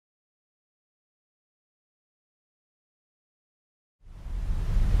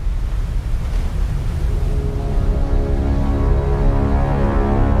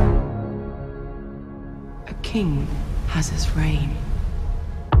king has his reign.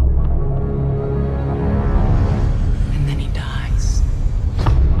 And then he dies.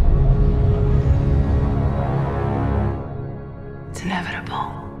 It's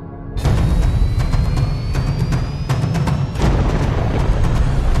inevitable.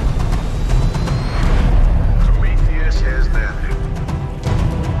 Prometheus has landed.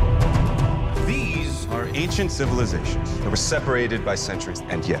 These are ancient civilizations that were separated by centuries,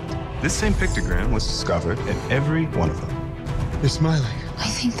 and yet this same pictogram was discovered in every one of them. You're smiling. I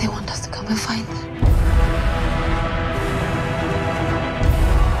think they want us to come and find them.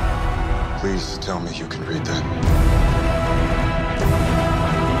 Please tell me you can read that.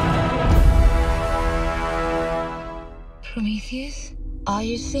 Prometheus, are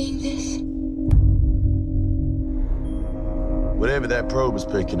you seeing this? Whatever that probe is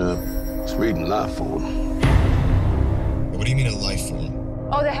picking up, it's reading life form. What do you mean a life form?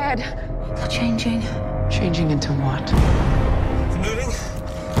 Oh, the head. They're changing. Changing into what? It's moving.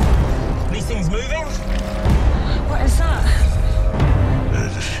 These things moving. What is that?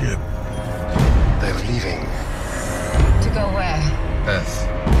 There's a ship. They're leaving. To go where? Earth.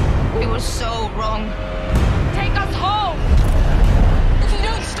 We were so wrong. Take us home! If you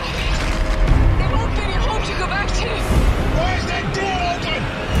don't stop it, there won't be any home to go back to. Why is that door open?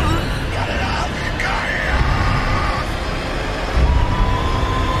 Cut it off! Cut it off!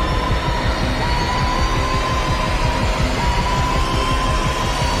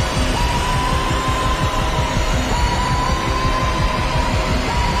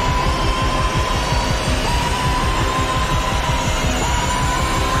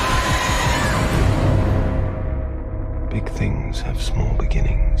 Big things have small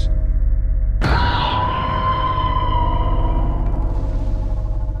beginnings.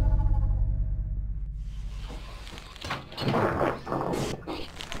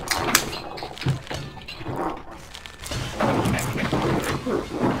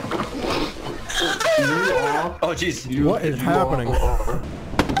 Oh, jeez. What is happening?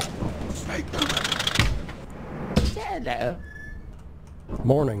 Hello.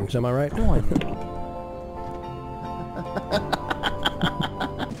 Mornings, am I right?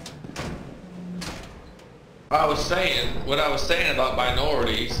 What I was saying about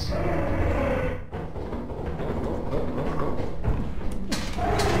minorities.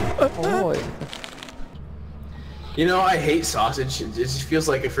 You know, I hate sausage. It just feels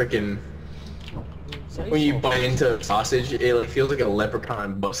like a freaking. When you bite into sausage, it like, feels like a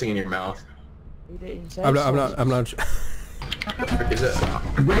leprechaun busting in your mouth. I'm not. Is it?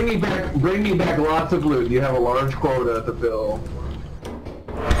 Bring me back lots of loot. You have a large quota to fill.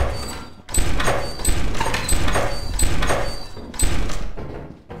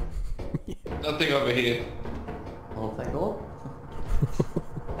 Nothing over here. Oh, thank God.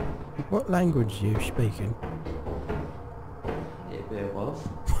 What language are you speaking? Yeah, a bit of both.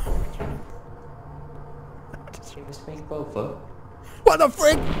 You can speak both, though. What the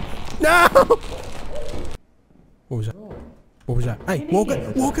frick? No! What was that? What was that? Hey,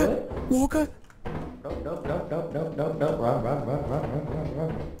 Walker! Walker! Walker! No, run.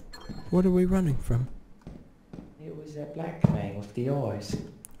 What are we running from? It was that black man with the eyes.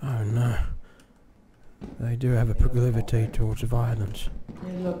 Oh no. They do have a proclivity towards violence.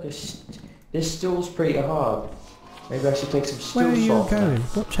 Hey, look, this stool's pretty hard. Maybe I should take some stool Where are you softener. going?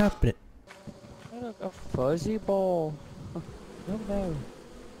 What's happening? Oh, look, a fuzzy ball. Oh no.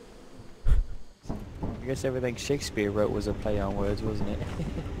 I guess everything Shakespeare wrote was a play on words, wasn't it?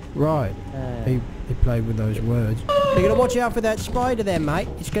 Right. He played with those words. You're gonna watch out for that spider there, mate.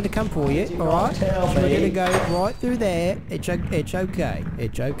 It's gonna come for you, alright? So we're gonna go right through there. It's okay.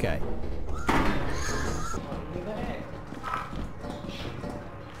 It's okay.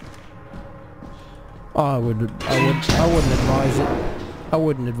 I wouldn't advise it. I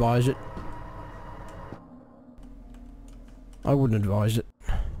wouldn't advise it. I wouldn't advise it.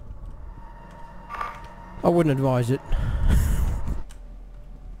 I wouldn't advise it.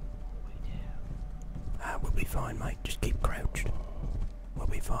 We'll be fine, mate. Just keep crouched. We'll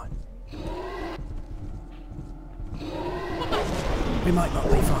be fine. We might not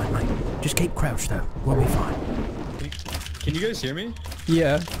be fine, mate. Just keep crouched, though. We'll be fine. Can you guys hear me?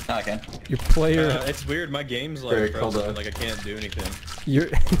 Yeah. Oh, I can. Your player. It's weird. My game's like frozen. Like I can't do anything. Your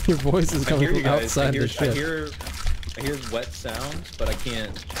voice is coming from outside the ship. I hear wet sounds, but I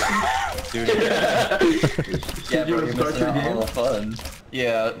can't do anything. Yeah, bro, you're missing out on all the fun.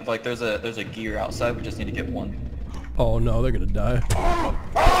 Yeah, like there's a gear outside. We just need to get one. Oh no, they're gonna die.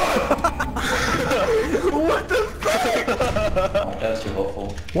 What the fuck? That's too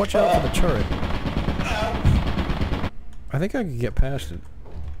hopeful. Watch out for the turret. I think I could get past it.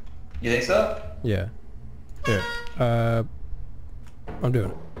 You think so? Yeah. Here. I'm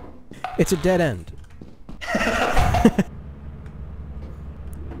doing it. It's a dead end.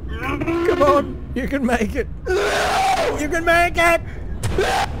 Come on! You can make it! You can make it!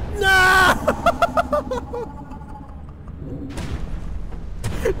 No!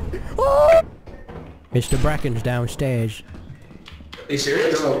 Mr. Bracken's downstairs. Are you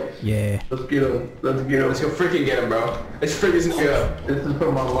serious? Yeah. Let's get him. Let's get him. Let's go freaking get him, bro. Let's freaking go. This is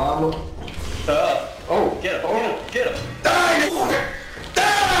from my llama. Oh, get him, get him. Die!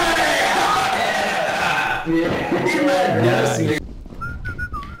 Nice.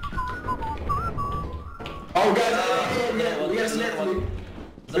 Oh, guys, we got a snare for me.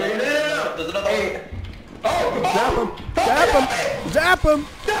 There's another one. Oh! Zap him! Zap him! Zap him!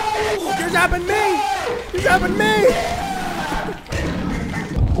 You're zapping me! You're zapping me!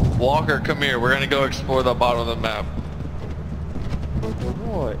 Walker, come here. We're gonna go explore the bottom of the map.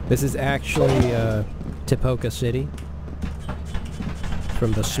 This is actually Tipoca City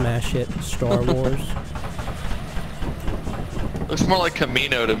from the smash hit Star Wars. Looks more like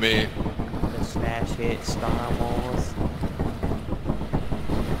Camino to me. The smash hit Star Wars.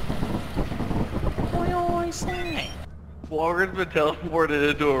 What do you always say? Walker's been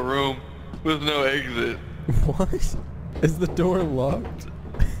teleported into a room with no exit. What? Is the door locked?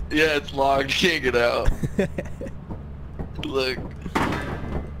 Yeah, it's locked. You can't get out. Look.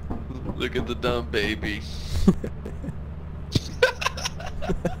 Look at the dumb baby.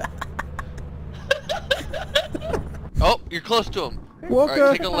 Oh, you're close to him. Walker!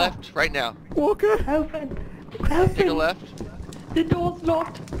 Alright, take a left right now. Walker! Open! Take a left. The door's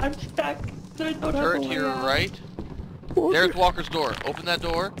locked! I'm stuck! There's no Turn to your right. Walker. There's Walker's door. Open that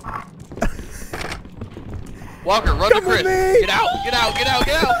door. Walker, run Come the with grid. me! Get out! Get out! Get out!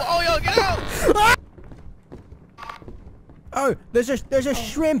 Get out! Oh, yo, get out! Oh, there's a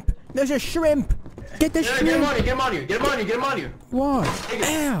shrimp! There's a shrimp! Get the shrimp! Get him on you, get him on you, get him on you, get him on you! What?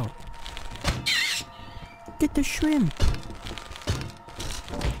 Ow! Get the shrimp!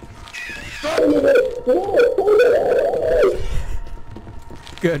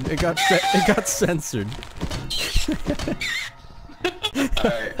 Good, it got censored.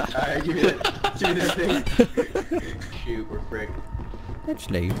 Alright, give me that thing. Shoot, we're frick. Let's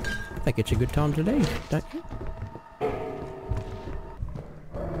leave. I think it's a good time to leave, don't you?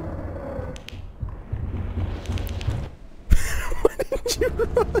 Why didn't you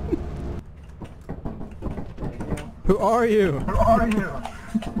run? Who are you? Who are you?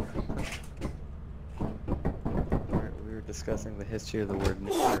 We were discussing the history of the word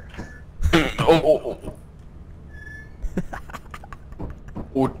nigger.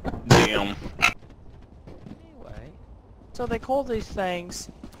 Oh, damn. Anyway, so they call these things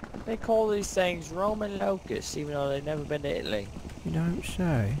Roman locusts, even though they've never been to Italy. You don't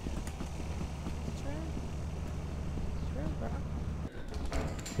say.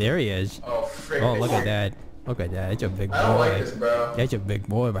 There he is. Oh, frick. Oh, look at that. Look at that. That's a big boy. I don't like this, bro. That's a big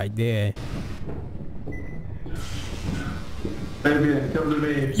boy right there. Baby, come to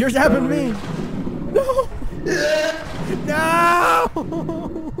me. You're zapping me! No! No!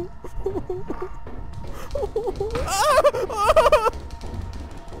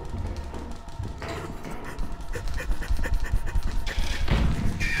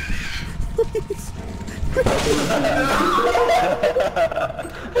 Please.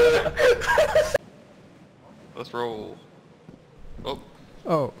 Let's roll. Oh.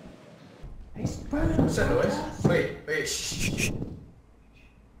 Oh. What's that noise? Wait, shh.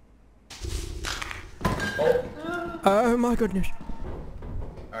 Oh my goodness.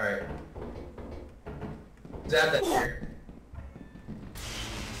 Alright. Zap that here.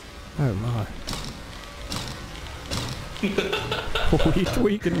 Oh my. Oh, you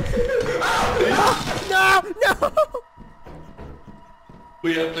tweaking. No! No!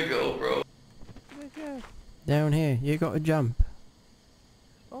 We have to go, bro. Down here, you gotta jump.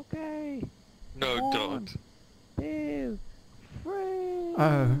 Okay. No, don't. 2, 3.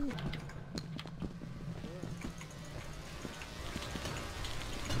 Oh.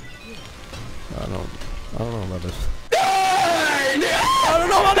 I don't know about this. I don't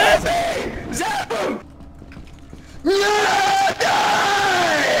know about this! Zap him!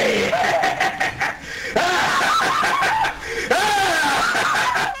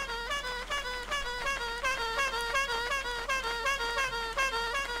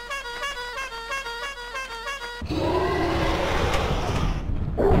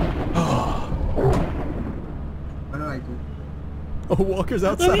 Oh, Walker's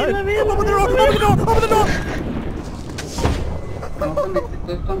outside. Open the door! Open the door! Open the door!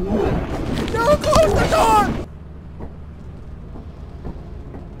 No, close the door!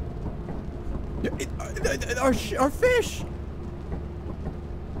 Our fish!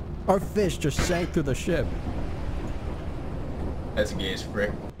 Our fish just sank through the ship. That's gay as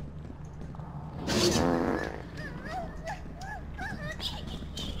frick.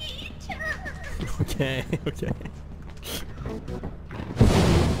 Okay, okay.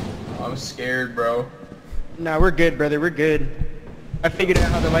 I'm scared, bro. Nah, we're good, brother. We're good. I figured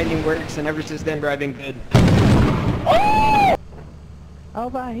out how the lightning works, and ever since then, bro, I've been good.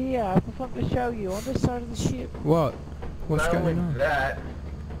 Over here, I have something to show you on this side of the ship. What? What's Not going only on? that.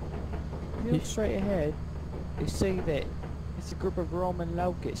 Look straight ahead. You see that it's a group of Roman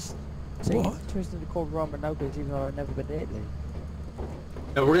locusts. See, What? it's interesting to call Roman locusts, even though I've never been deadly.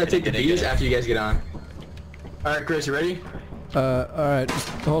 No, we're gonna take the bees after you guys get on. Alright, Chris, you ready? Alright.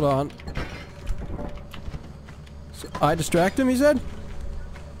 Hold on. So I distract him, he said?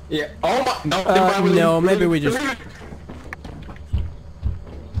 Yeah. Oh my. No, no, maybe we just...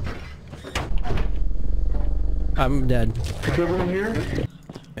 I'm dead. Is everyone here?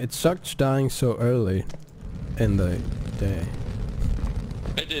 It sucks dying so early in the day.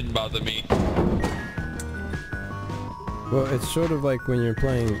 It didn't bother me. Well, it's sort of like when you're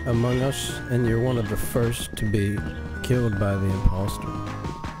playing Among Us and you're one of the first to be killed by the imposter.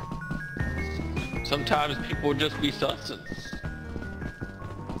 Sometimes people just be sussing.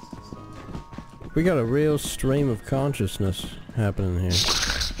 We got a real stream of consciousness happening here.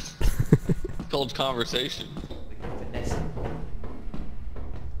 Called conversation.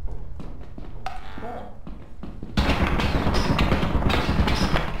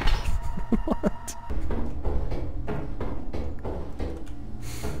 What?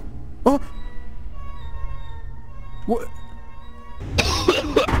 Oh! What?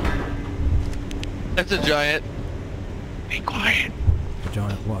 That's a giant. Be quiet.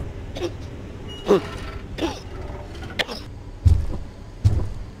 Giant what?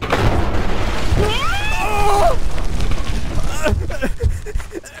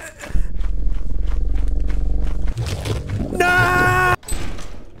 No!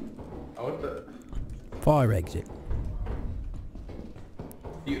 What the? Fire exit.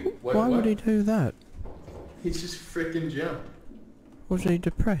 Why would he do that? He's just freaking jump. Was he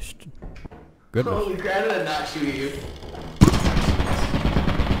depressed? Goodness. Holy crap, did I not shoot you?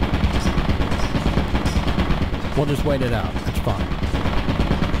 We'll just wait it out. It's fine.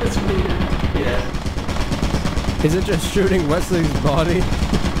 That's weird. Yeah. Is it just shooting Wesley's body?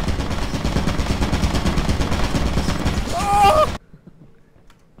 Oh!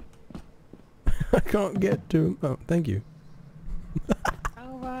 I can't get to him. Oh, thank you.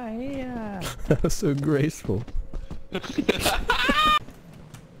 Over here. That was so graceful.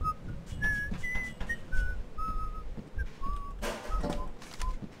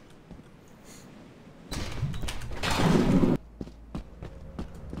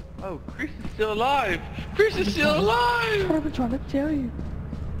 Oh, Chris is still alive! Chris is still alive! What am I trying to tell you?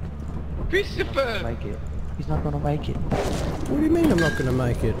 Christopher! Make it. He's not gonna make it. What do you mean I'm not gonna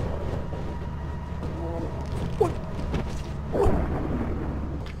make it? What?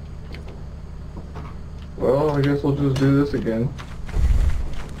 Well, I guess we'll just do this again.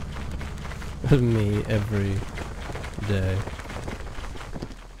 Me every day.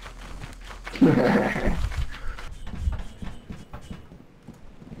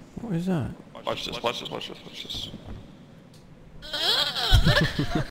 What is that? Watch this, watch this, watch this, watch this.